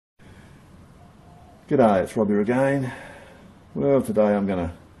G'day, it's Robbie again. Well, today I'm going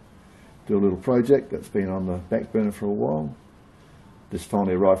to do a little project that's been on the back burner for a while. This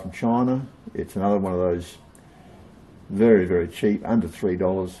finally arrived from China. It's another one of those very cheap, under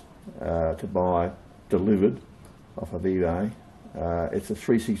 $3 to buy, delivered off of eBay. It's a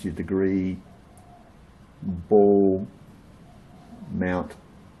 360-degree ball mount,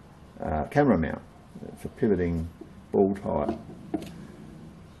 camera mount. It's a pivoting ball type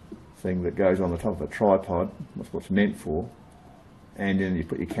thing that goes on the top of a tripod. That's what it's meant for. And then you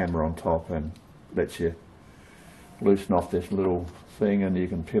put your camera on top and lets you loosen off this little thing, and you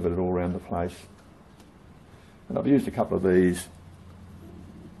can pivot it all around the place. And I've used a couple of these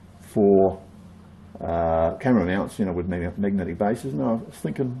for camera mounts, with magnetic bases, and I was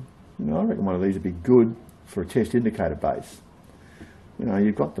thinking, I reckon one of these would be good for a test indicator base.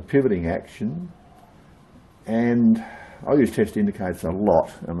 You've got the pivoting action, and I use test indicators a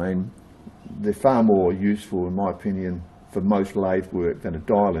lot. I mean, they're far more useful, in my opinion, for most lathe work than a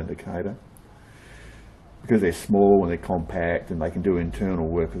dial indicator, because they're small and they're compact and they can do internal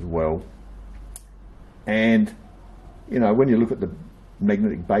work as well. And when you look at the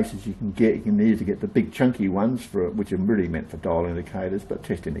magnetic bases you can either get the big chunky ones, which are really meant for dial indicators, but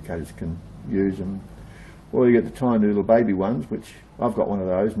test indicators can use them, or you get the tiny little baby ones, which I've got one of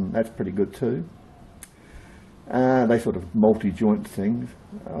those, and that's pretty good too. They sort of multi-joint things.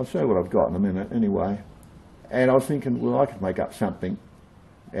 I'll show you what I've got in a minute anyway. And I was thinking, well, I could make up something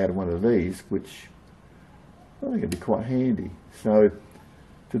out of one of these, which I think would be quite handy. So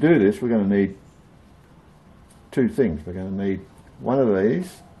to do this, we're going to need two things. We're going to need one of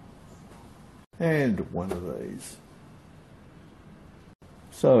these and one of these.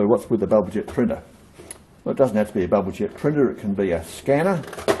 So what's with the bubble jet printer? Well, it doesn't have to be a bubble jet printer. It can be a scanner.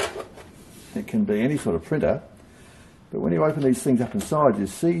 It can be any sort of printer. But when you open these things up inside, you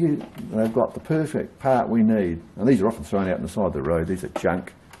see they've got the perfect part we need. And these are often thrown out on the side of the road. These are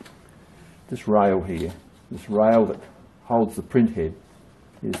junk. This rail here, this rail that holds the print head,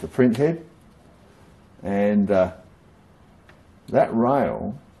 is the print head. And that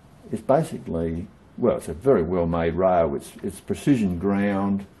rail is basically, well, it's a very well-made rail. It's precision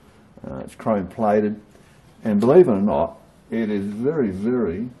ground. It's chrome plated. And believe it or not, it is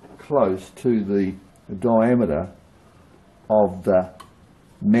very close to the diameter of the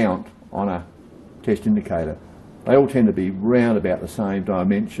mount on a test indicator. They all tend to be round about the same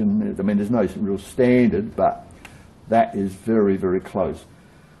dimension. I mean, there's no real standard, but that is very close.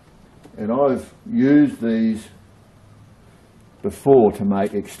 And I've used these before to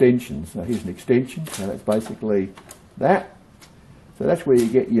make extensions. Now here's an extension, so that's basically that. So that's where you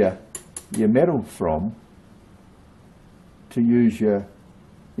get your metal from to use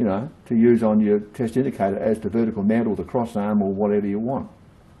to use on your test indicator as the vertical mount or the cross arm or whatever you want.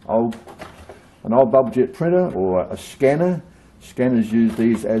 An old bubble jet printer or a scanner. Scanners use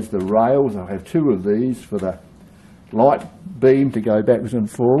these as the rails. I have two of these for the light beam to go backwards and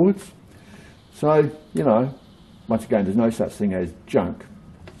forwards. So, once again, there's no such thing as junk.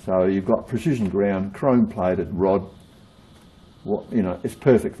 So you've got precision ground, chrome plated rod. It's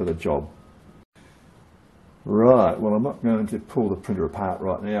perfect for the job. Right, well, I'm not going to pull the printer apart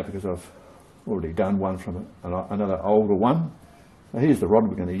right now because I've already done one from another older one. So here's the rod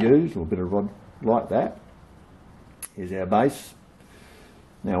we're going to use, or a bit of rod like that. Here's our base.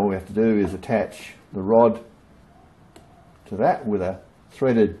 Now all we have to do is attach the rod to that with a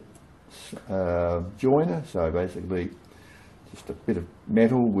threaded joiner. So basically just a bit of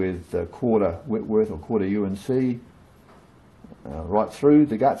metal with a quarter Whitworth or quarter UNC right through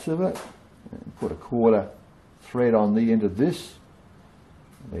the guts of it, and put a quarter thread on the end of this,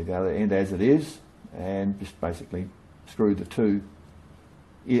 leave the other end as it is, and just basically screw the two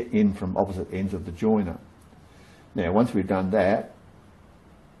in from opposite ends of the joiner. Now once we've done that,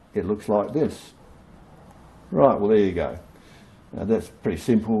 it looks like this. Right, well there you go. Now that's pretty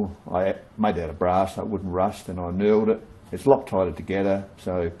simple. I made it out of brass so it wouldn't rust, and I knurled it. It's Loctited together,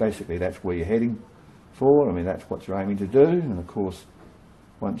 so basically that's where you're heading for. I mean, that's what you're aiming to do, and of course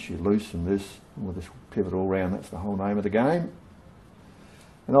once you loosen this, we'll just pivot all around. That's the whole name of the game.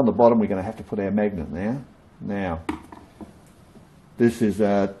 And on the bottom we're going to have to put our magnet now. Now this is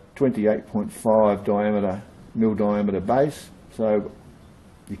a 28.5 mil diameter base, so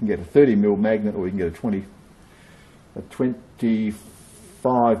you can get a 30 mil magnet, or you can get a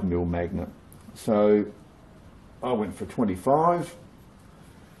 25 mil magnet. So I went for 25,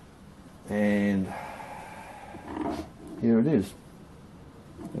 and here it is.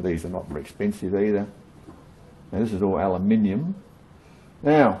 Now, these are not very expensive either. Now this is all aluminium.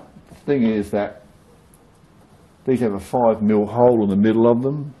 Now the thing is that these have a 5 mil hole in the middle of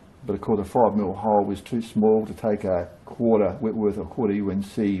them, but of course a 5mm hole is too small to take a quarter Whitworth or quarter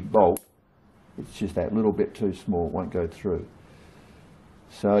UNC bolt. It's just that little bit too small, it won't go through.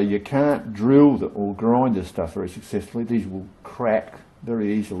 So you can't drill or grind this stuff very successfully. These will crack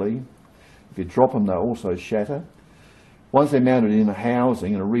very easily. If you drop them, they'll also shatter. Once they're mounted in a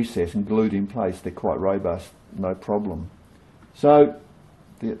housing, in a recess and glued in place, they're quite robust, no problem. So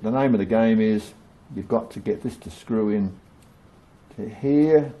the name of the game is you've got to get this to screw in to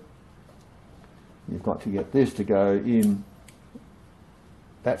here. You've got to get this to go in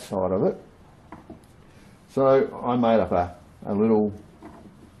that side of it. So I made up a little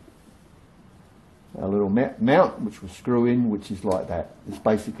mount which will screw in, which is like that. It's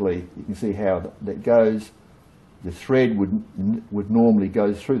basically, you can see how that goes. The thread would normally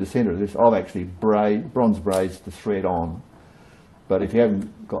go through the centre of this. I've actually bronze brazed the thread on, but if you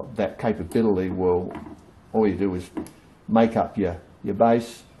haven't got that capability, well, all you do is make up your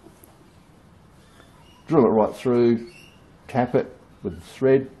base, drill it right through, tap it with the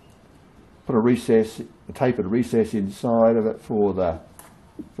thread, put a tapered recess inside of it for the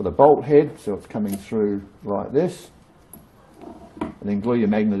bolt head, so it's coming through like this, and then glue your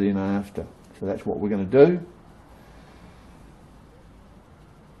magnet in after. So that's what we're going to do.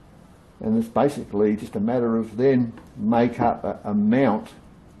 And it's basically just a matter of then make up a mount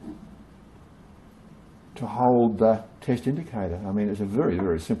to hold the test indicator. I mean, it's a very,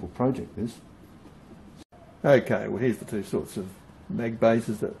 very simple project, this. Okay, well here's the two sorts of mag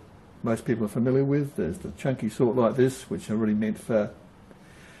bases that most people are familiar with. There's the chunky sort like this, which are really meant for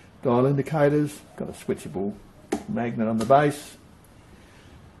dial indicators. Got a switchable magnet on the base.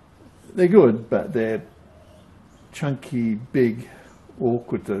 They're good, but they're chunky, big,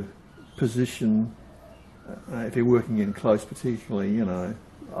 awkward to position if you're working in close, particularly, you know.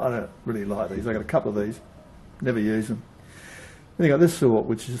 I don't really like these. I've got a couple of these, never use them. Then you've got this sort,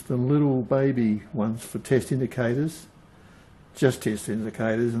 which is the little baby ones for test indicators, just test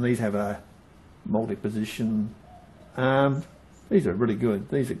indicators, and these have a multi-position arm. These are really good.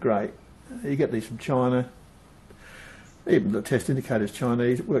 These are great. You get these from China. Even the test indicator's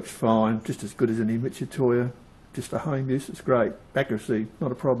Chinese. It works fine, just as good as any Mitsutsuya. Just for home use, it's great. Accuracy,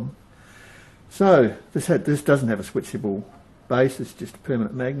 not a problem. So this doesn't have a switchable base, it's just a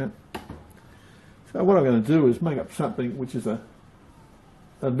permanent magnet. So what I'm going to do is make up something which is a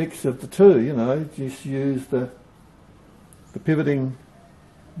mix of the two, you know. Just use the pivoting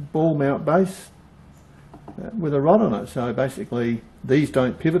ball mount base with a rod on it. So basically these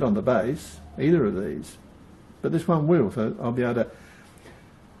don't pivot on the base, either of these, but this one will. So I'll be able to,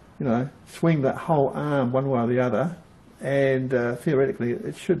 you know, swing that whole arm one way or the other, and theoretically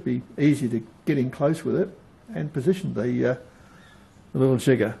it should be easy to get in close with it and position the little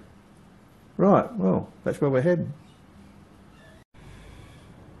jigger. Right, well, that's where we're heading.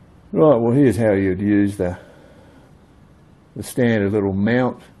 Right, well here's how you'd use the standard little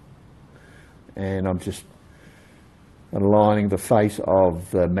mount, and I'm just aligning the face of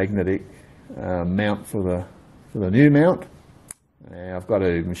the magnetic mount for the new mount. Now I've got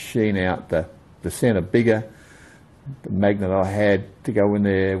to machine out the centre bigger. The magnet I had to go in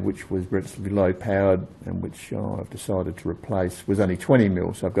there, which was relatively low powered and which I've decided to replace, was only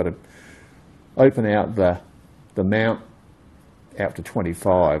 20mm, so I've got to open out the mount out to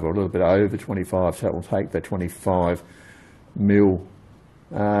 25 or a little bit over 25, so it will take the 25mm new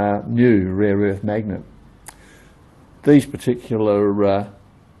rare earth magnet. These particular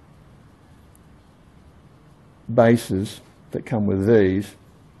bases that come with these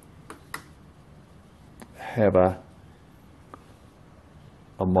have a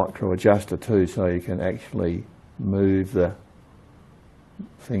micro adjuster too, so you can actually move the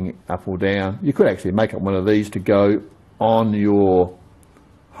thing up or down. You could actually make up one of these to go on your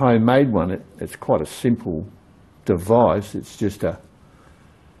homemade one. It's quite a simple device. It's just a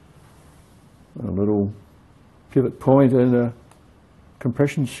little pivot point and a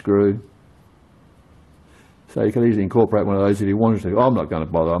compression screw. So you can easily incorporate one of those if you wanted to. I'm not going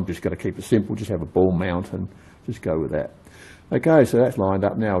to bother, I'm just going to keep it simple, just have a ball mount and just go with that. Okay, so that's lined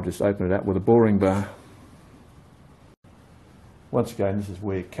up now. I'll just open it up with a boring bar. Once again, this is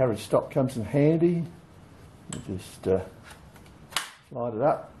where carriage stop comes in handy. You just slide it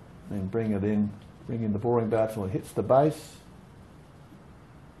up and bring in the boring bar till it hits the base.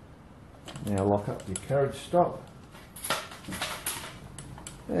 Now lock up your carriage stop.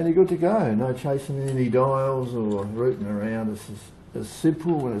 And you're good to go. No chasing any dials or rooting around. This is as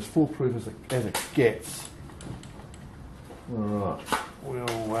simple and as foolproof as it gets. Alright, we'll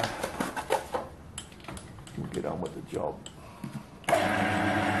get on with the job.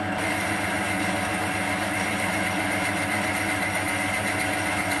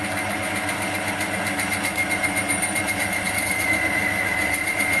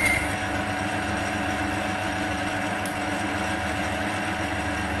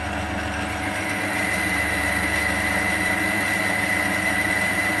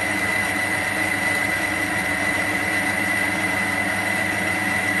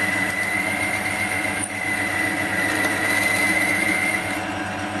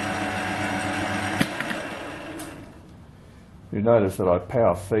 you notice that I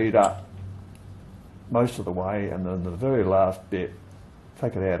power feed up most of the way, and then the very last bit,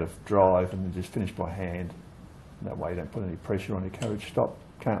 take it out of drive and then just finish by hand. And that way you don't put any pressure on your carriage stop,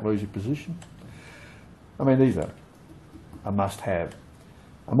 can't lose your position. I mean, these are a must-have.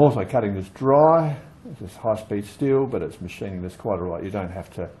 I'm also cutting this dry. It's high-speed steel, but it's machining this quite all right. You don't have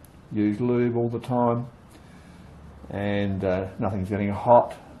to use lube all the time, and nothing's getting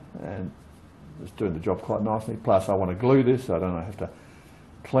hot, and it's doing the job quite nicely. Plus, I want to glue this, so I don't have to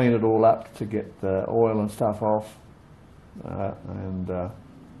clean it all up to get the oil and stuff off,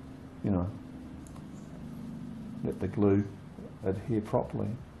 you know, let the glue adhere properly.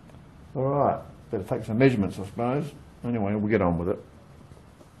 All right, better take some measurements, I suppose. Anyway, we'll get on with it.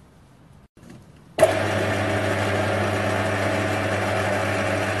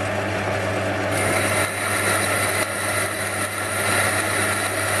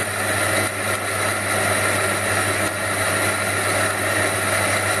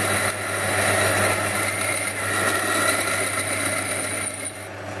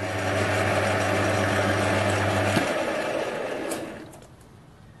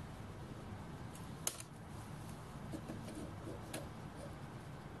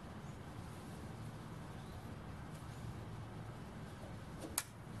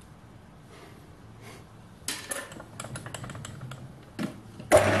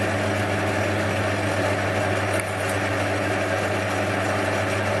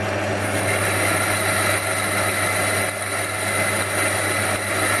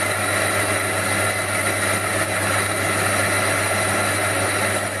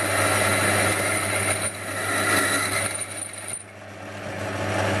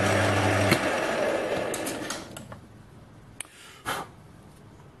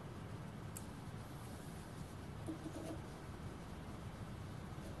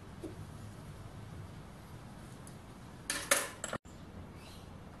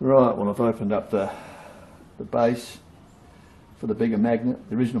 Right, well, I've opened up the base for the bigger magnet.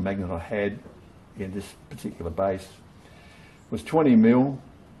 The original magnet I had in this particular base was 20mm,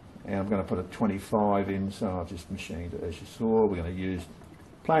 and I'm going to put a 25 in, so I've just machined it as you saw. We're going to use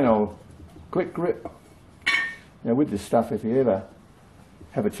plain old quick grip. Now with this stuff, if you ever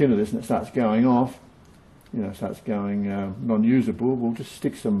have a tin of this and it starts going off, you know, starts going non-usable, we'll just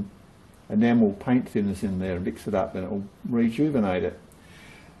stick some enamel paint thinners in there and mix it up, and it will rejuvenate it.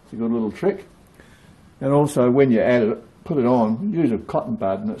 It's a good little trick. And also when you add it, put it on, use a cotton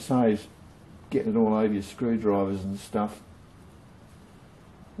bud, and it saves getting it all over your screwdrivers and stuff.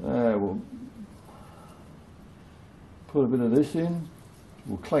 We'll put a bit of this in.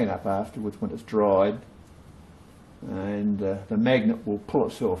 We'll clean up afterwards when it's dried, and the magnet will pull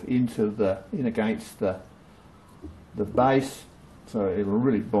itself in against the base, so it'll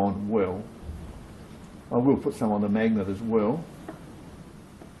really bond well. I will put some on the magnet as well,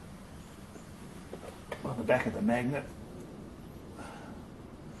 on the back of the magnet.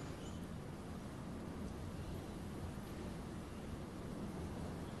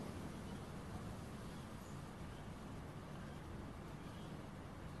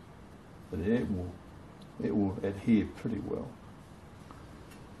 But it will adhere pretty well.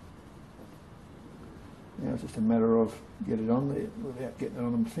 Now it's just a matter of getting it on there without getting it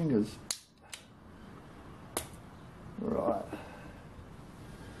on them fingers. Right.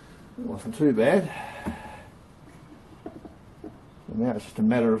 It wasn't too bad. So now it's just a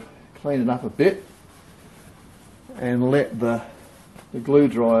matter of cleaning up a bit and let the glue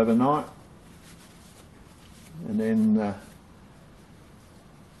dry overnight, and then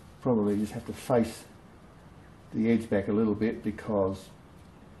probably just have to face the edge back a little bit because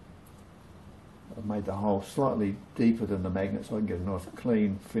I've made the hole slightly deeper than the magnet so I can get a nice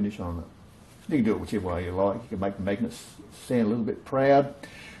clean finish on it. You can do it whichever way you like. You can make the magnets sound a little bit proud.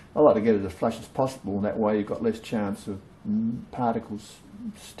 I like to get it as flush as possible, and that way you've got less chance of particles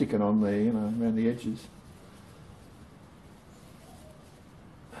sticking on there, you know, around the edges.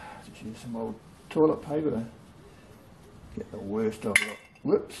 Just use some old toilet paper to get the worst of it.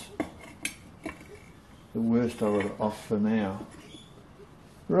 Whoops. The worst of it off for now.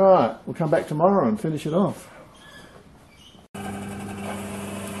 Right, we'll come back tomorrow and finish it off.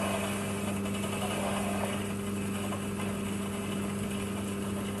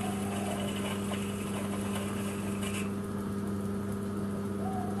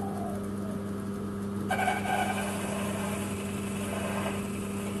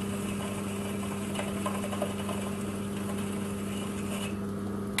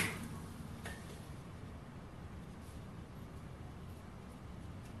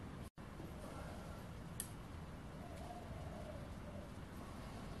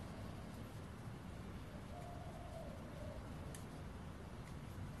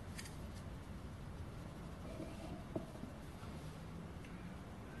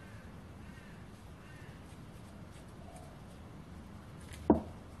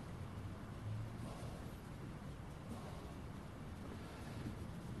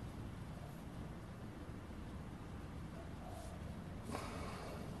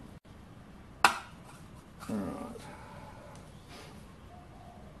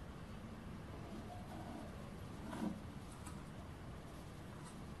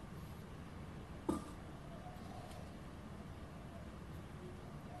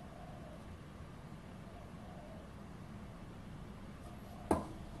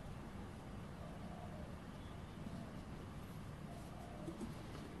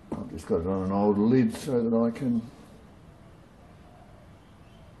 Just got it on an old lid so that I can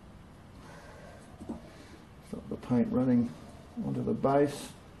stop the paint running onto the base.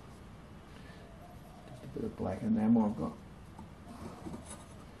 Just a bit of black enamel I've got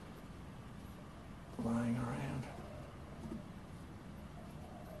laying around.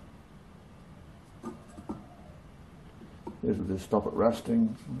 This will just stop it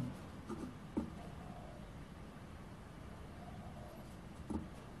rusting.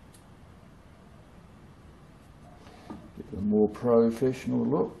 Get a more professional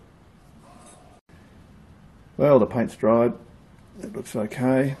look. Well, the paint's dried. It looks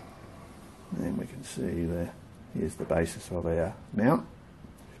okay. And we can see there, here's the basis of our mount.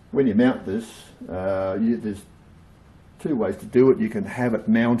 When you mount this, there's two ways to do it. You can have it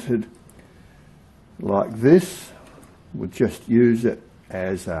mounted like this. We'll just use it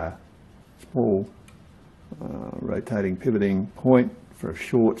as a small rotating pivoting point for a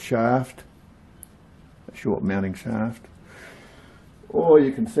short shaft, a short mounting shaft. Or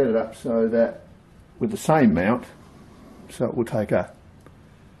you can set it up so that with the same mount, so it will take a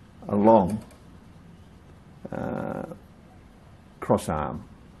long cross arm.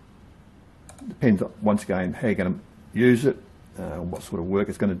 Depends on, once again, how you're going to use it, what sort of work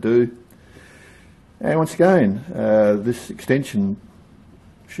it's going to do. And once again, this extension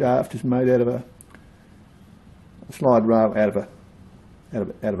shaft is made out of a slide rail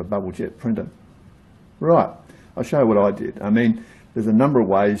out of a bubble jet printer. Right, I'll show you what I did. I mean, there's a number of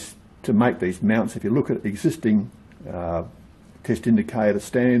ways to make these mounts. If you look at existing test indicator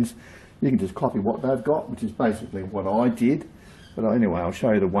stands, you can just copy what they've got, which is basically what I did. But anyway, I'll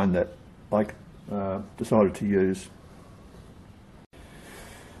show you the one that I decided to use.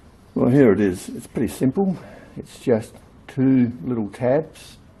 Well, here it is. It's pretty simple. It's just two little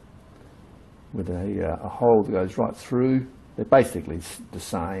tabs with a hole that goes right through. They're basically the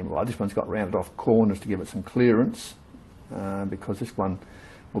same. Well, this one's got rounded off corners to give it some clearance because this one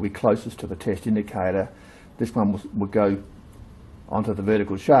will be closest to the test indicator. This one will go onto the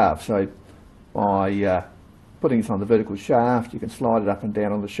vertical shaft. So by putting this on the vertical shaft, you can slide it up and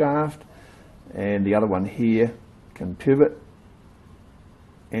down on the shaft, and the other one here can pivot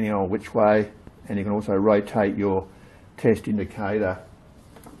any old which way, and you can also rotate your test indicator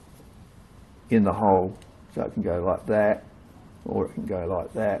in the hole, so it can go like that, or it can go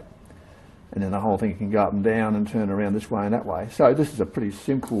like that, and then the whole thing can go up and down and turn around this way and that way. So this is a pretty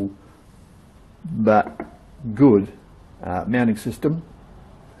simple but good mounting system,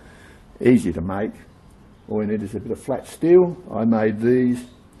 easy to make. All you need is a bit of flat steel. I made these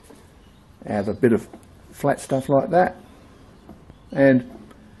out of a bit of flat stuff like that, and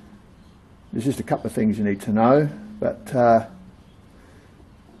there's just a couple of things you need to know, but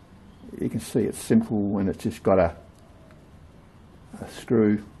you can see it's simple when it's just got a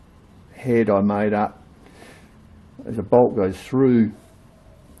screw head I made up. As a bolt goes through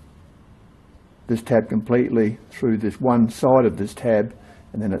this tab completely, through this one side of this tab,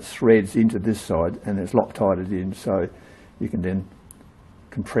 and then it threads into this side and it's Loctited in, so you can then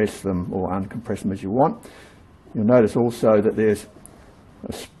compress them or uncompress them as you want. You'll notice also that there's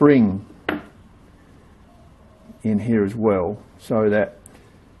a spring in here as well, so that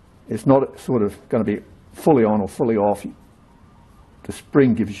it's not sort of going to be fully on or fully off. The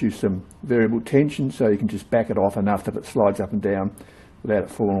spring gives you some variable tension, so you can just back it off enough that it slides up and down without it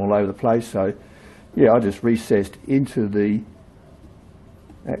falling all over the place. So yeah, I just recessed into the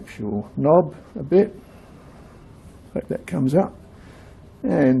actual knob a bit, like that comes up,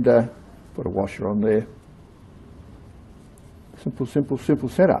 and put a washer on there. Simple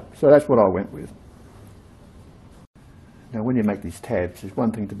setup. So that's what I went with. Now when you make these tabs, there's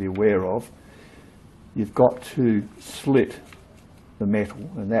one thing to be aware of. You've got to slit the metal,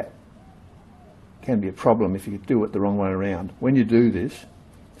 and that can be a problem if you do it the wrong way around. When you do this,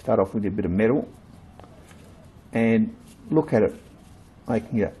 start off with a bit of metal and look at it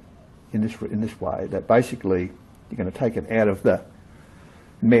making it in this way, that basically you're going to take it out of the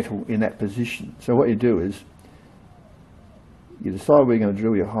metal in that position. So what you do is you decide where you're going to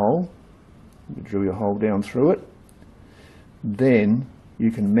drill your hole. You drill your hole down through it. Then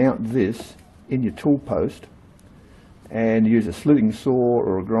you can mount this in your tool post and use a slitting saw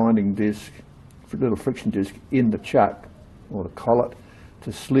or a grinding disc, a little friction disc in the chuck or the collet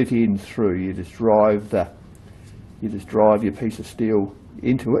to slit in through. You just drive your piece of steel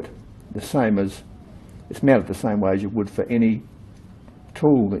into it, the same as it's mounted the same way as you would for any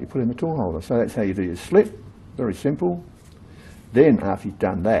tool that you put in the tool holder. So that's how you do your slit. Very simple. Then after you've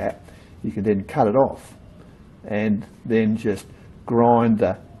done that, you can then cut it off and then just grind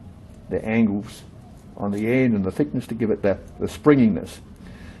the angles on the end and the thickness to give it the springiness.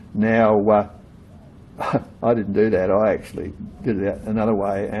 Now, I didn't do that. I actually did it another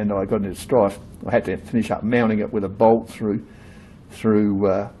way, and I got into strife. I had to finish up mounting it with a bolt through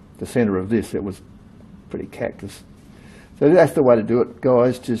the centre of this. It was pretty cactus. So that's the way to do it,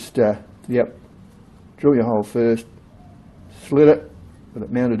 guys. Just yep, drill your hole first, slit it with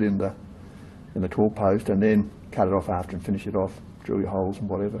it mounted in the tall post, and then cut it off after and finish it off. Drill your holes and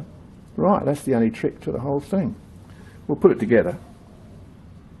whatever. Right, that's the only trick to the whole thing. We'll put it together.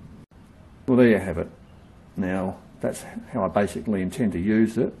 Well, there you have it. Now, that's how I basically intend to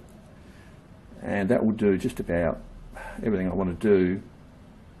use it, and that will do just about everything I want to do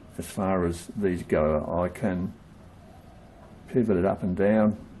as far as these go. I can pivot it up and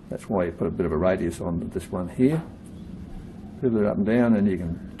down. That's why you put a bit of a radius on this one here. Pivot it up and down, and you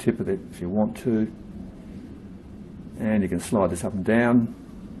can tip it if you want to, and you can slide this up and down,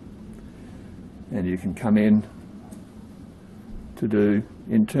 and you can come in to do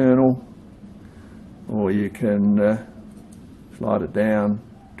internal, or you can slide it down,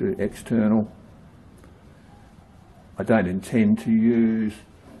 do external. I don't intend to use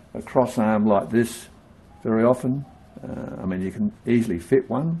a cross arm like this very often. I mean, you can easily fit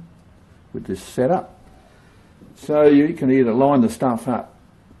one with this setup. So you can either line the stuff up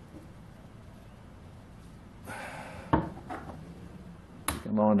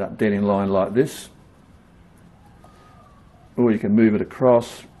lined up dead in line like this, or you can move it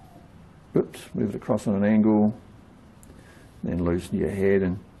across. Oops, move it across on an angle, then loosen your head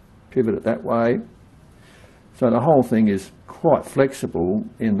and pivot it that way. So the whole thing is quite flexible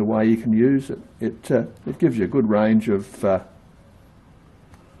in the way you can use it. It gives you a good range of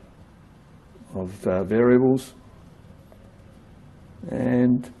variables,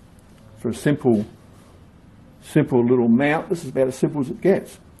 and for a simple little mount, this is about as simple as it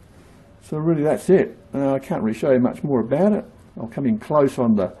gets. So really that's it. I can't really show you much more about it. I'll come in close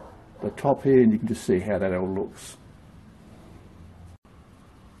on the top here, and you can just see how that all looks.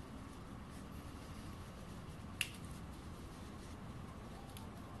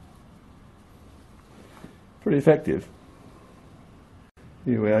 Pretty effective.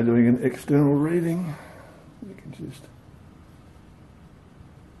 Here we are doing an external reading. You can just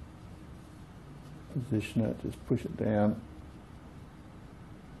position it, just push it down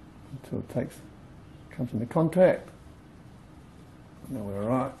until it comes into contact. Now we're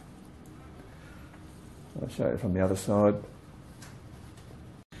right. I'll show you from the other side.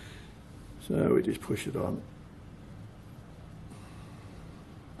 So we just push it on.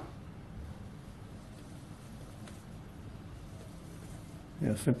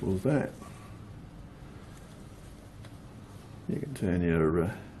 How simple is that? You can turn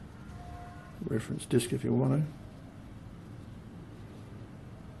your reference disc if you want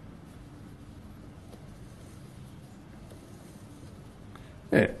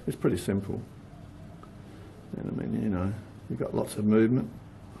to. Yeah, it's pretty simple. And I mean, you know, you've got lots of movement.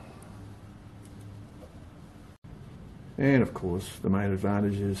 And of course, the main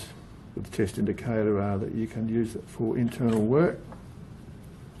advantages with the test indicator are that you can use it for internal work.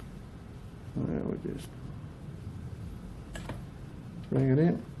 Now we just bring it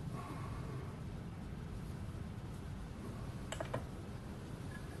in.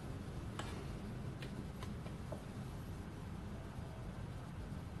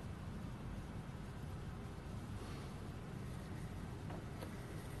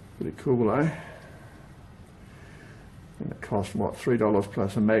 Pretty cool, eh? And it cost, what, $3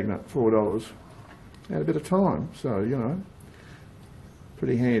 plus a magnet, $4. Had a bit of time, so, you know,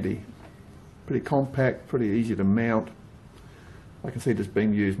 pretty handy. Pretty compact, pretty easy to mount. I can see this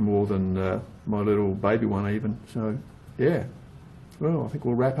being used more than my little baby one even, so yeah. Well, I think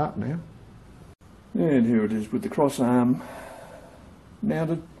we'll wrap up now. And here it is with the cross arm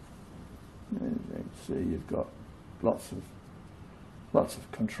mounted. And you can see you've got lots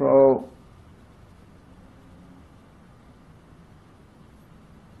of control.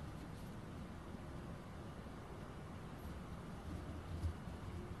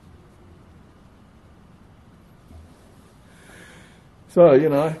 So, you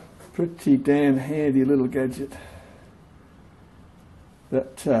know, pretty damn handy little gadget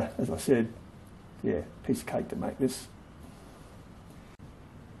that, as I said, yeah, piece of cake to make this.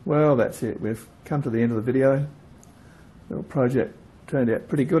 Well, that's it. We've come to the end of the video. The little project turned out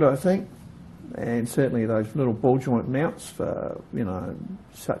pretty good, I think, and certainly those little ball joint mounts for, you know,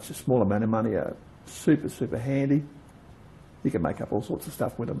 such a small amount of money are super, super handy. You can make up all sorts of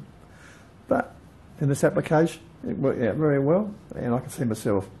stuff with them. But in this application, it worked out very well, and I can see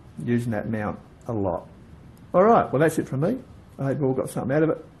myself using that mount a lot. All right, well, that's it from me. I hope you all got something out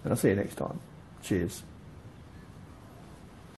of it, and I'll see you next time. Cheers.